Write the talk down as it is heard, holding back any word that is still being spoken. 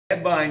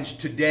Headlines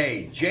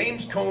today: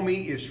 James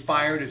Comey is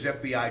fired as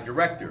FBI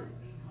director,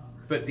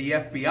 but the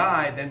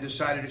FBI then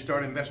decided to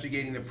start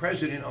investigating the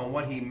president on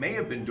what he may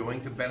have been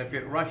doing to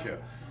benefit Russia.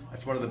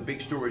 That's one of the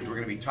big stories we're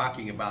going to be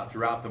talking about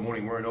throughout the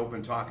morning. We're in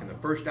open talk in the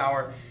first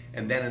hour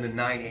and then in the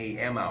 9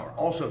 a.m. hour.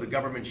 Also, the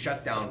government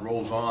shutdown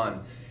rolls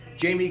on.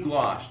 Jamie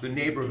Gloss, the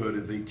neighborhood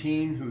of the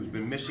teen who's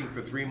been missing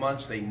for 3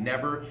 months, they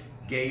never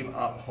gave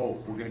up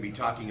hope. We're going to be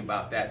talking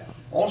about that.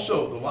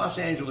 Also, the Los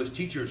Angeles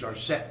teachers are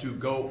set to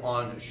go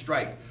on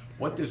strike.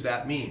 What does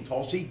that mean?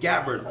 Tulsi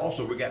Gabbard,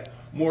 also, we got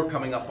more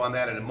coming up on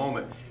that in a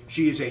moment.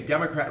 She is a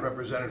Democrat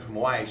representative from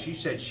Hawaii. She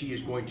said she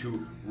is going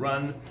to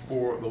run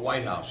for the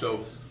White House.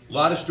 So a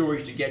lot of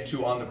stories to get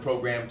to on the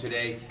program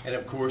today. And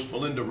of course,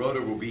 Melinda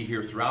Roeder will be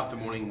here throughout the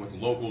morning with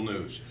local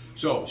news.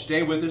 So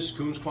stay with us.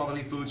 Coons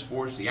Quality Food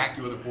Sports, the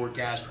AccuWeather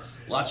forecast,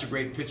 lots of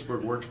great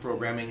Pittsburgh Works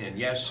programming. And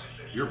yes,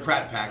 your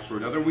Pratt Pack for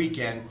another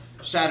weekend,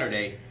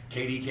 Saturday,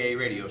 KDK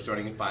Radio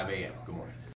starting at 5 a.m. Good morning.